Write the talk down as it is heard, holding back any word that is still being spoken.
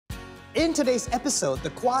In today's episode, the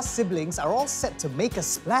Quah siblings are all set to make a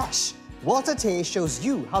splash. Walter Tay shows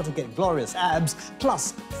you how to get glorious abs,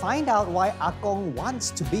 plus find out why Gong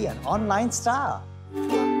wants to be an online star.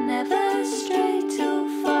 We'll never stray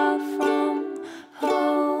too far from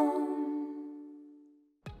home.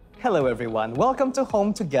 Hello everyone, welcome to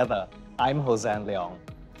Home Together. I'm Hosan Leong.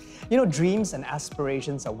 You know, dreams and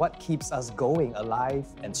aspirations are what keeps us going, alive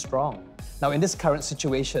and strong. Now, in this current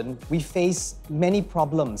situation, we face many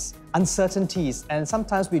problems, uncertainties, and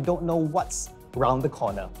sometimes we don't know what's around the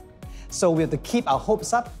corner. So we have to keep our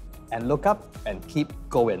hopes up and look up and keep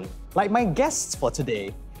going. Like my guests for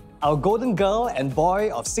today, our golden girl and boy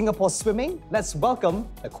of Singapore swimming, let's welcome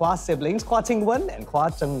the Quah siblings, Quah Ting and Quah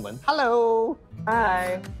Zheng. Hello!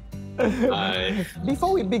 Hi. Hi.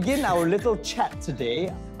 Before we begin our little chat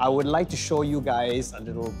today, I would like to show you guys a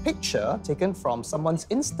little picture taken from someone's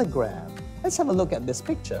Instagram. Let's have a look at this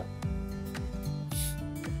picture.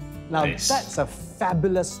 Now, Nice. That's a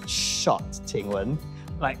fabulous shot, Ting Wen.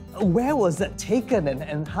 Like, where was that taken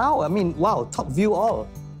and how? I mean, wow, top view all.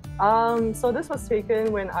 So this was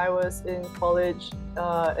taken when I was in college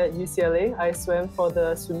at UCLA. I swam for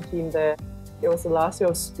the swim team there. It was the last year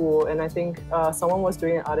of school, and I think someone was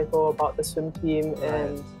doing an article about the swim team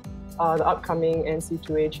and the upcoming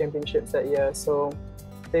NC2A championships that year. So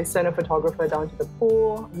they sent a photographer down to the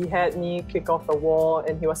pool. He had me kick off the wall,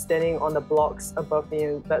 and he was standing on the blocks above me,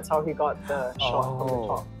 and that's how he got the shot from the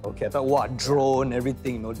top. Okay, I thought, what, drone,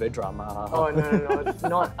 everything, no, very drama. Oh,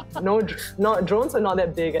 no, not drones are not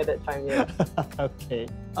that big at that time yet. Okay.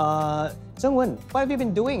 Zheng Wen, what have you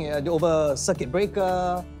been doing over circuit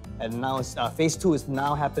breaker? And now phase 2 is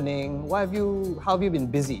now happening. How have you been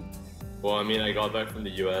busy? Well, I mean, I got back from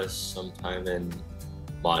the US sometime in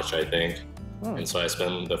March, I think. And so I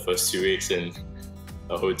spent the first 2 weeks in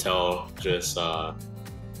a hotel, just,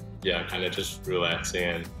 kind of just relaxing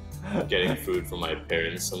and getting food from my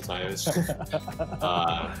parents sometimes. So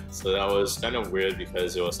that was kind of weird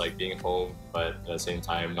because it was like being home, but at the same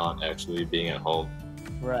time, not actually being at home.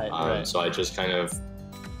 Right. So I just kind of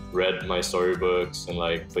read my storybooks and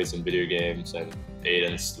like played some video games and ate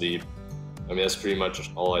and sleep. I mean, that's pretty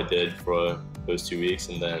much all I did for those 2 weeks.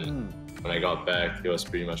 And then when I got back, it was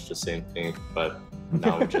pretty much the same thing, but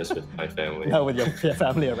now just with my family. Now with your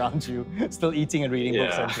family around you, still eating and reading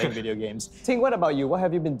books and playing video games. Ting, what about you? What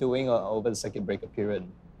have you been doing over the circuit breaker period?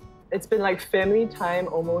 It's been like family time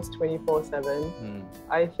almost 24/7.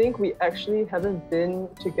 I think we actually haven't been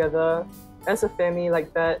together as a family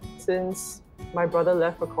like that since my brother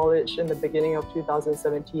left for college in the beginning of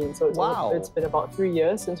 2017. So it's been about 3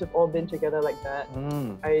 years since we've all been together like that.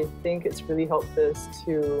 I think it's really helped us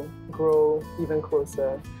to grow even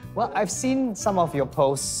closer. Well, I've seen some of your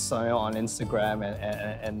posts on Instagram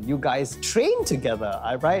and you guys train together,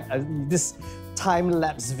 right? This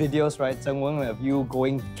time-lapse videos, right, Zheng Wen, of you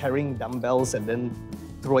carrying dumbbells and then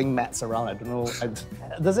throwing mats around. I don't know.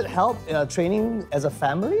 Does it help training as a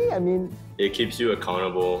family? I mean, it keeps you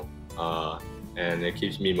accountable. And it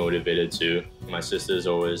keeps me motivated too. My sisters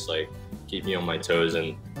always like keep me on my toes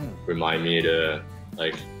and remind me to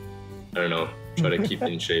like, I don't know, try to keep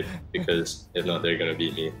in shape because if not, they're gonna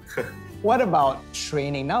beat me. What about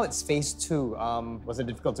training? Now it's phase 2. Was it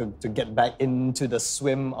difficult to get back into the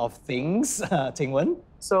swim of things, Ting Wen?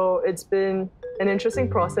 So it's been an interesting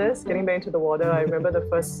process getting back into the water. I remember the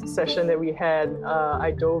first session that we had,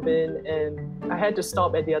 I dove in and I had to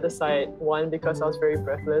stop at the other side. 1, because I was very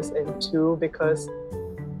breathless, and 2, because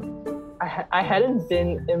I hadn't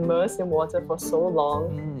been immersed in water for so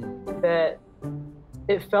long that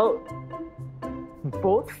it felt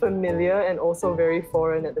both familiar and also very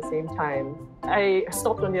foreign at the same time. I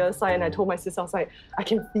stopped on the other side and I told my sister, I was like, I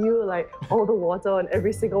can feel like all the water on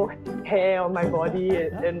every single hair on my body,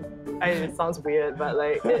 and it sounds weird, but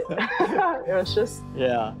like it was just,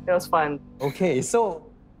 it was fun. Okay, so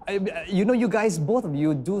you know, you guys, both of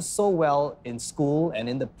you do so well in school and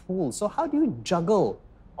in the pool. So how do you juggle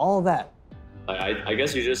all that? I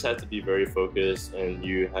guess you just have to be very focused and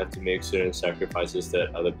you have to make certain sacrifices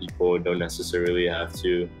that other people don't necessarily have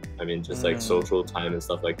to. I mean, just like social time and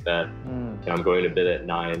stuff like that. And I'm going to bed at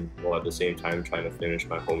 9 while at the same time trying to finish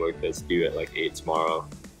my homework that's due at like 8 tomorrow.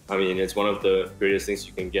 I mean, it's one of the greatest things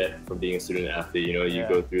you can get from being a student athlete. You know, you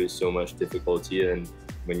go through so much difficulty, and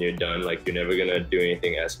when you're done, like you're never gonna do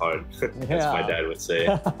anything as hard, as my dad would say.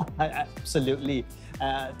 Absolutely.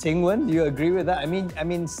 Ting Wen, do you agree with that? I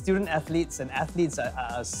mean, student athletes and athletes are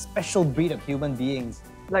a special breed of human beings.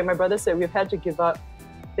 Like my brother said, we've had to give up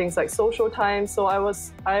things like social time. So I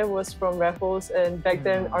was from Raffles, and back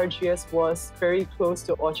then RGS was very close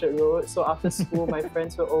to Orchard Road. So after school, my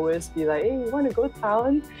friends would always be like, "Hey, you want to go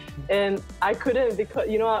town?" And I couldn't, because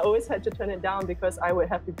I always had to turn it down because I would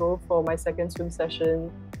have to go for my second swim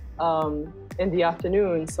session in the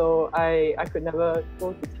afternoon. So I could never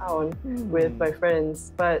go to town with my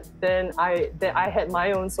friends. But then I had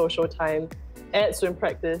my own social time at swim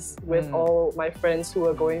practice with all my friends who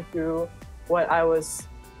were going through what I was,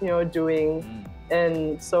 doing.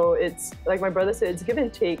 And so it's like my brother said, it's give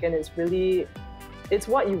and take, and it's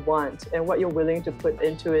what you want and what you're willing to put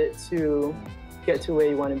into it to get to where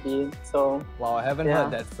you want to be. So wow, I haven't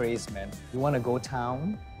heard that phrase, man. You want to go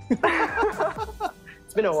town?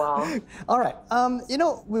 It's been a while. All right.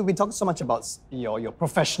 We've been talking so much about your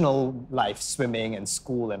professional life, swimming and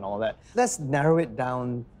school and all that. Let's narrow it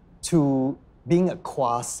down to being a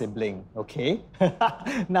Quah sibling, okay?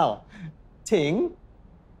 Now, Ting,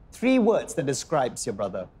 3 words that describes your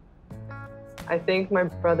brother. I think my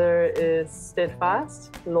brother is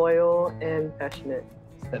steadfast, loyal, and passionate.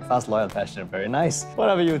 Steadfast, loyal, passionate. Very nice. What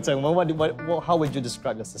about you, Zheng? How would you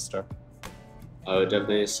describe your sister? I would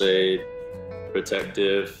definitely say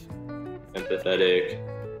protective, empathetic,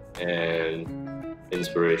 and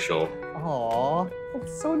inspirational. Aww,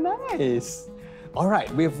 that's so nice. All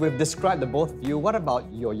right, we've described the both of you. What about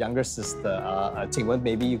your younger sister, Ting?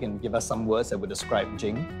 Maybe you can give us some words that would describe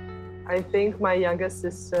Jing. I think my younger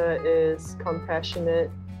sister is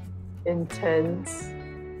compassionate, intense,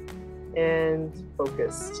 and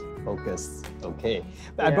focused. Focused, okay.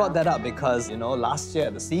 I brought that up because, last year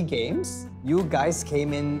at the SEA Games, you guys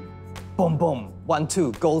came in, boom, boom,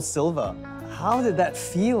 1-2, gold, silver. How did that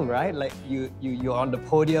feel, right? Like you're on the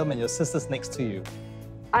podium and your sister's next to you.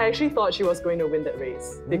 I actually thought she was going to win that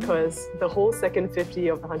race because the whole second 50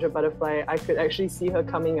 of the 100 butterfly, I could actually see her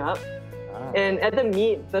coming up. And at the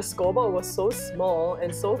meet, the scoreboard was so small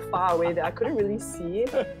and so far away that I couldn't really see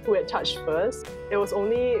who had touched first. It was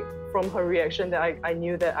only from her reaction that I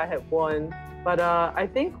knew that I had won. But I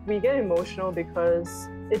think we get emotional because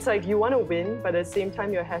it's like you want to win, but at the same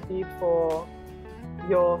time you're happy for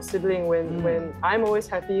your sibling. When I'm always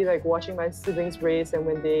happy like watching my siblings race, and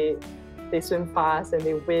when they swim fast and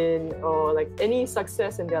they win, or like any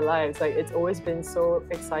success in their lives, like it's always been so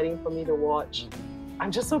exciting for me to watch. I'm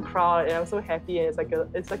just so proud and I'm so happy, and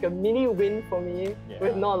it's like a mini win for me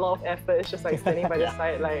with not a lot of effort. It's just like standing by the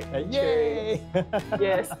side, like cheering.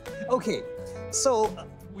 Yes. Okay, so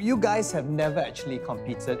you guys have never actually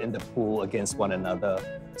competed in the pool against one another.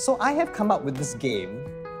 So I have come up with this game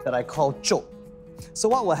that I call Chok. So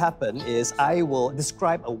what will happen is I will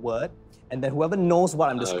describe a word, and then whoever knows what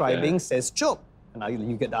I'm describing says Chok. And now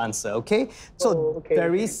you get the answer, okay? So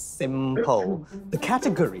very simple. The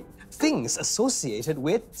category, things associated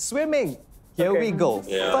with swimming. Here we go.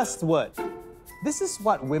 Yeah. First word. This is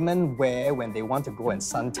what women wear when they want to go and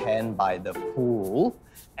suntan by the pool.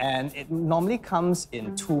 And it normally comes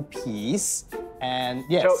in 2-piece. And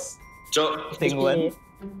yes, Chok. Ting Wen.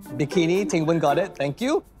 Bikini, Ting Wen got it, thank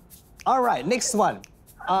you. All right, next one.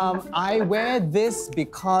 I wear this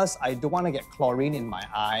because I don't want to get chlorine in my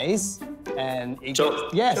eyes. And it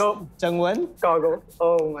gets, yes, Zheng Wen. Goggles.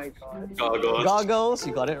 Oh my god. Goggles. Goggles,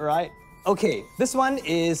 you got it right. Okay, this one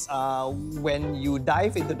is when you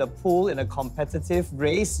dive into the pool in a competitive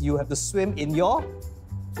race, you have to swim in your...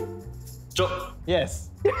 Chok.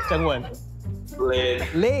 Yes, Zheng Wen. Lane.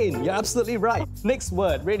 Lane, you're absolutely right. Next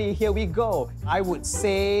word, ready, here we go. I would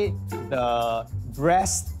say the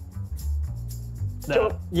breast...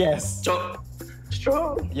 Chok. Yes. Chok.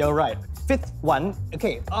 Strong. You're right. Fifth one,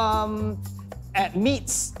 okay. At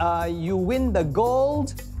meets, you win the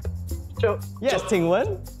gold. Chok. Yes, Ting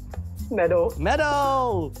Wen. Medal.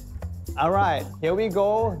 Medal. All right, here we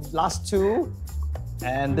go. Last 2.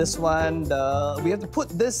 And this one, we have to put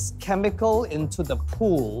this chemical into the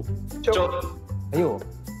pool. Chok. Ayo,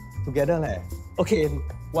 together leh. Okay,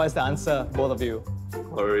 what is the answer, both of you?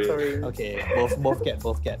 Sorry. Okay, both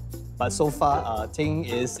get. But so far, Ting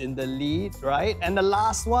is in the lead, right? And the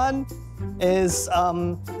last one is,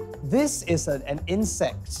 this is an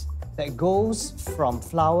insect that goes from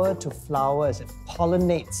flower to flower as it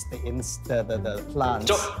pollinates the plants.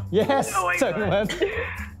 Chok. Yes, Oh my God.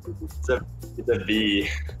 It's a bee.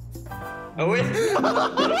 Oh wait.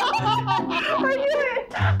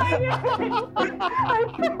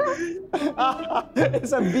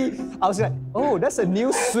 It's a bee. I was like, oh, that's a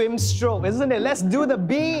new swim stroke, isn't it? Let's do the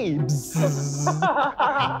bee.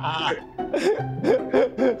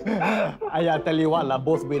 I tell you what,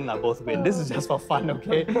 both win. This is just for fun,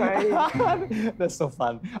 okay? Right. That's so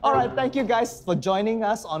fun. All right, thank you guys for joining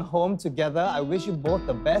us on Home Together. I wish you both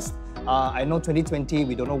the best I know 2020,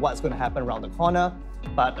 we don't know what's going to happen around the corner,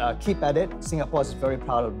 but keep at it. Singapore is very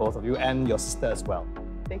proud of both of you and your sister as well.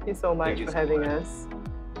 Thank you so much for having us.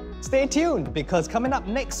 Stay tuned, because coming up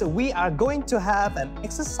next, we are going to have an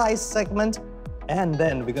exercise segment, and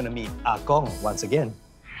then we're going to meet Gong once again.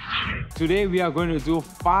 Today we are going to do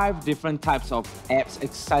 5 different types of abs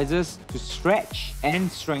exercises to stretch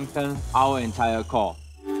and strengthen our entire core.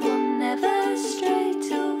 We'll never stray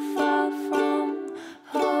too far from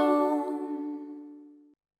home.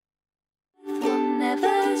 We'll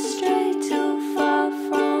never stray too far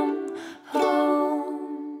from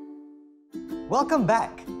home. Welcome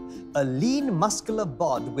back. A lean, muscular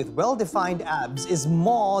bod with well-defined abs is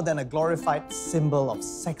more than a glorified symbol of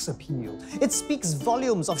sex appeal. It speaks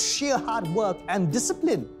volumes of sheer hard work and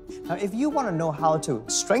discipline. Now, if you want to know how to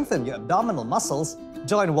strengthen your abdominal muscles,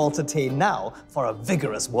 join Walter Tay now for a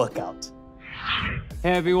vigorous workout.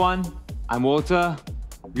 Hey everyone, I'm Walter.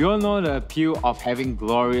 We all know the appeal of having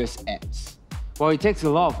glorious abs. While it takes a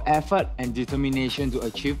lot of effort and determination to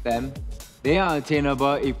achieve them, they are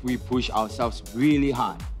attainable if we push ourselves really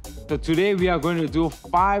hard. So today we are going to do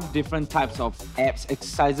 5 different types of abs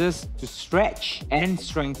exercises to stretch and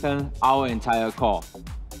strengthen our entire core.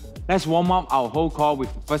 Let's warm up our whole core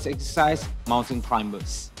with the first exercise, mountain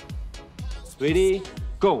climbers. Ready?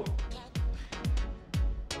 Go!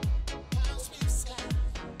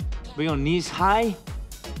 Bring your knees high.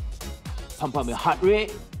 Pump up your heart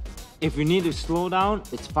rate. If you need to slow down,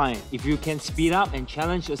 it's fine. If you can speed up and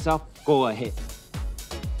challenge yourself, go ahead.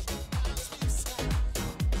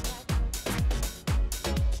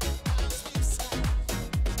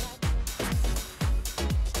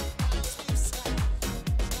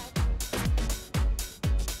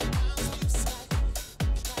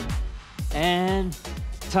 And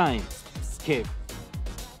time. Okay.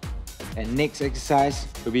 And next exercise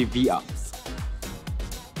will be V-up.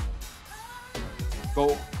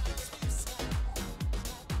 Go.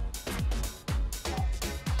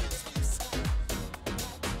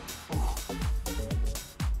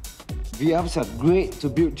 V-ups are great to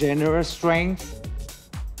build general strength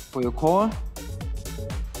for your core.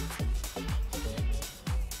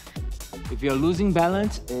 If you're losing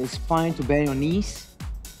balance, it's fine to bend your knees.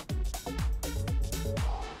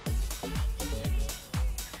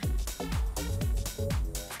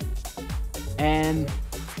 And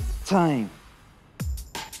time.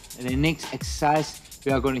 And the next exercise,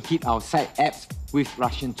 we are going to hit our side abs with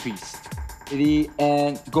Russian twist. Ready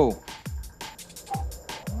and go.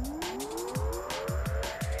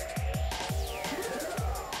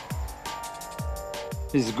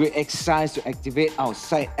 This is a great exercise to activate our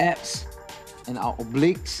side abs and our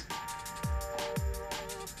obliques.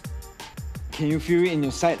 Can you feel it in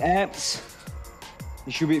your side abs?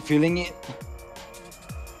 You should be feeling it.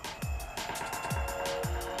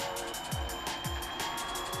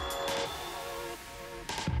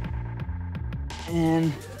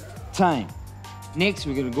 And time. Next,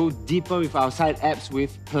 we're going to go deeper with our side abs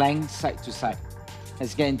with plank side to side.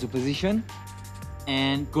 Let's get into position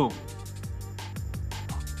and go.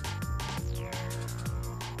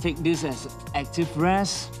 Take this as active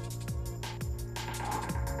rest.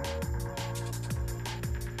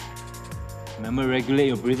 Remember, regulate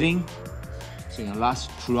your breathing so it can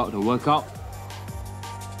last throughout the workout.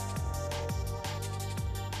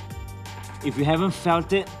 If you haven't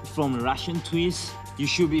felt it from the Russian twist, you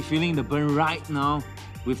should be feeling the burn right now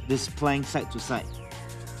with this plank side to side.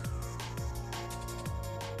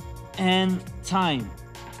 And time.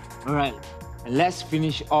 Alright, let's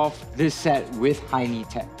finish off this set with high knee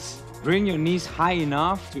taps. Bring your knees high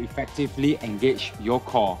enough to effectively engage your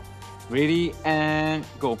core. Ready and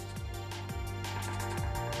go.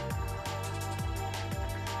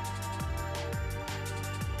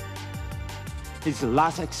 This is the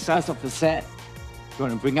last exercise of the set. You're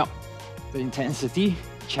going to bring up the intensity,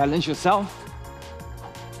 challenge yourself.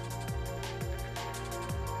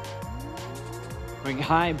 Bring it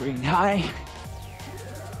high, bring it high.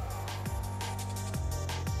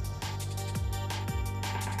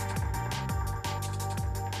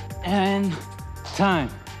 And time.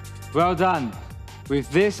 Well done. With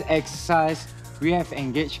this exercise, we have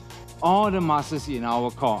engaged all the muscles in our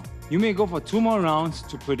core. You may go for 2 more rounds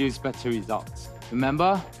to produce better results.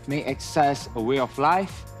 Remember, make exercise a way of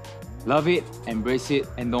life. Love it, embrace it,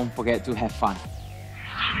 and don't forget to have fun.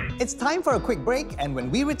 It's time for a quick break, and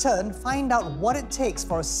when we return, find out what it takes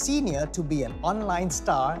for a senior to be an online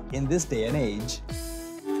star in this day and age.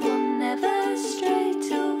 We'll never stray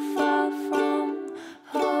too far from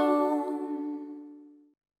home.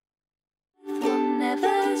 We'll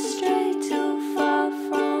never stray too far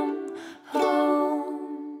from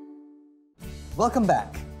home. Welcome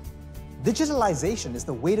back. Digitalization is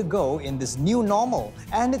the way to go in this new normal,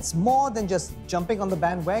 and it's more than just jumping on the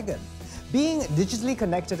bandwagon. Being digitally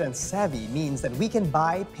connected and savvy means that we can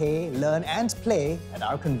buy, pay, learn, and play at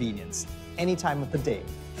our convenience, any time of the day.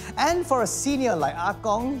 And for a senior like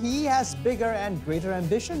Gong, he has bigger and greater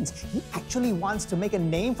ambitions. He actually wants to make a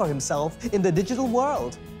name for himself in the digital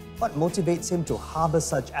world. What motivates him to harbor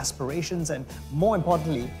such aspirations, and more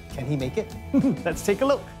importantly, can he make it? Let's take a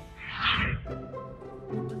look.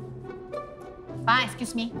 Pa,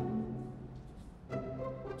 excuse me.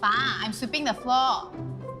 Pa, I'm sweeping the floor.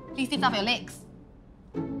 Please lift up your legs.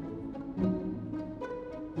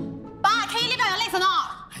 Pa, can you lift up your legs or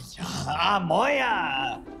not?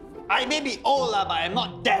 Moya! I may be old, but I'm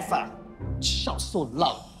not deaf. Shout so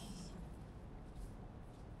loud.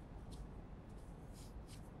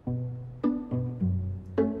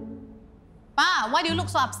 Pa, why do you look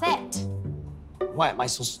so upset? Why am I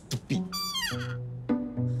so stupid?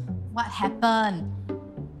 What happened?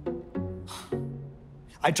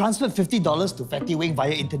 I transferred $50 to Fatty Wing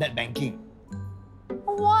via internet banking.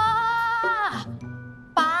 Wow!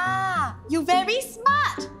 Pa, you very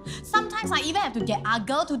smart. Sometimes I even have to get our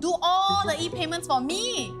girl to do all the e-payments for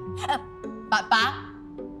me. But Pa,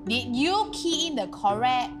 did you key in the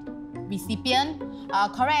correct recipient,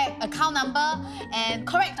 correct account number, and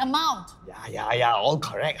correct amount? Yeah, all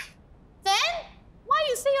correct. Then, why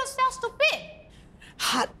you say yourself stupid?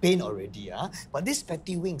 Heart pain already, but this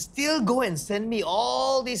Fatty Wing still go and send me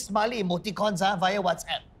all these smiley emoticons via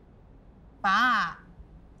WhatsApp. Pa,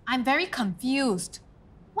 I'm very confused.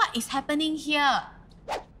 What is happening here?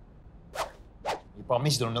 You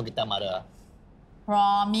promise you don't know kita mother.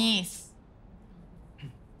 Promise.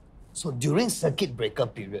 So during circuit breaker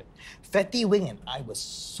period, Fatty Wing and I were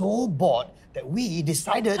so bored that we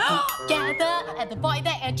decided to... Gather at the void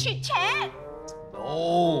deck and chit-chat.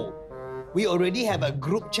 No. We already have a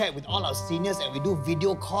group chat with all our seniors and we do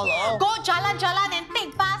video call. Go jalan-jalan and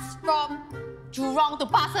take bus from Jurong to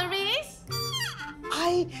Pasir Ris.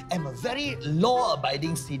 I am a very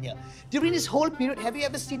law-abiding senior. During this whole period, have you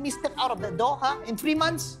ever seen me step out of the door, in 3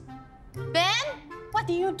 months? Then, what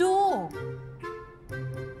do you do?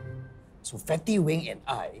 So Fatty Wing and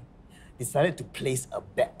I decided to place a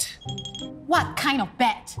bet. What kind of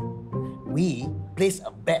bet? We placed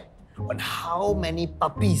a bet on how many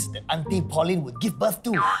puppies that Auntie Pauline would give birth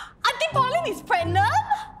to. Auntie Pauline is pregnant?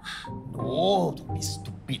 No, don't be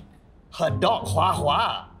stupid. Her dog,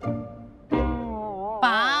 Quah.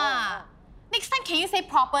 Pa, next time can you say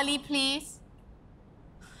properly, please?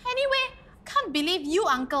 Anyway, can't believe you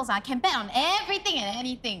uncles can bet on everything and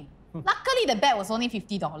anything. Luckily, the bet was only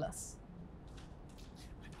 $50. I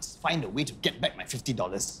must find a way to get back my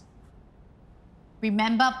 $50.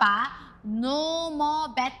 Remember, Pa, no more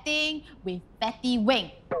betting with Fatty Wing.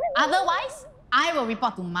 Otherwise, I will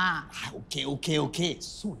report to Ma. Okay.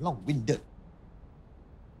 So long-winded.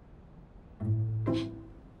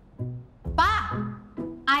 Pa,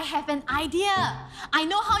 I have an idea. I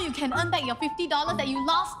know how you can earn back your $50 that you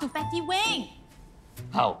lost to Fatty Wing.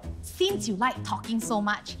 How? Since you like talking so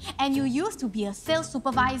much and you used to be a sales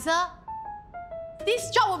supervisor,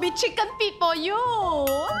 this job will be chicken feed for you.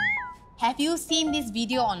 Have you seen this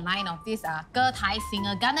video online of this Quah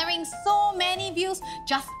singer garnering so many views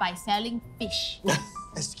just by selling fish?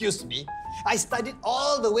 Excuse me? I studied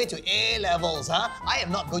all the way to A levels, I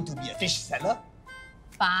am not going to be a fish seller.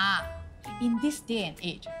 Pa, in this day and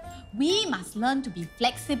age, we must learn to be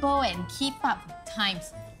flexible and keep up with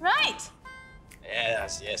times, right?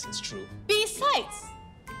 Yes, it's true. Besides,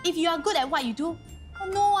 if you are good at what you do,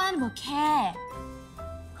 no one will care.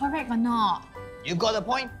 Correct or not? You got a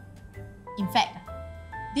point. In fact,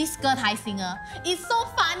 this Quah singer is so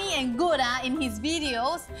funny and good in his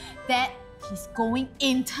videos that he's going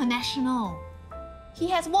international. He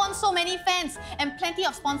has won so many fans and plenty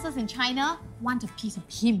of sponsors in China want a piece of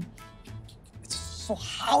him. So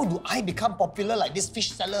how do I become popular like this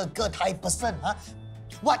fish seller Quah person,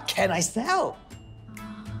 What can I sell?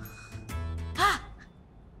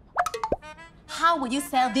 How would you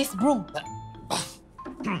sell this broom?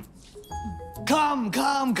 Come,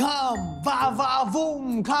 va va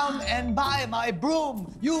voom, come and buy my broom.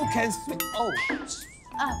 You can swing. Oh.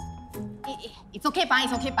 It's okay, Pa.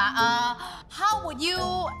 It's okay, Pa. How would you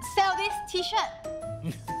sell this T-shirt?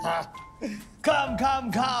 Come,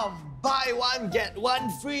 buy one get one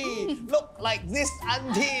free. Look like this,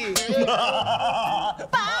 auntie. Pa,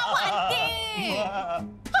 auntie.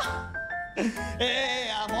 Hey,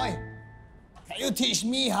 Amoy. Can you teach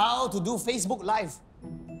me how to do Facebook Live?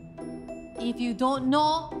 If you don't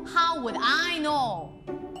know, how would I know?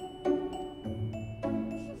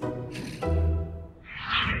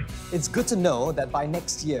 It's good to know that by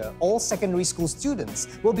next year, all secondary school students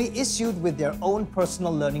will be issued with their own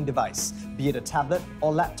personal learning device, be it a tablet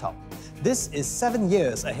or laptop. This is 7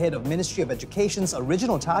 years ahead of Ministry of Education's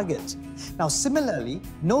original target. Now, similarly,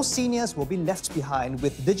 no seniors will be left behind,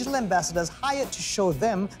 with digital ambassadors hired to show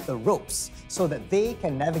them the ropes so that they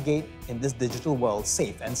can navigate in this digital world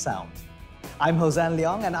safe and sound. I'm Hosan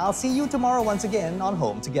Leong, and I'll see you tomorrow once again on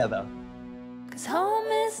Home Together. 'Cause home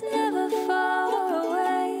is never far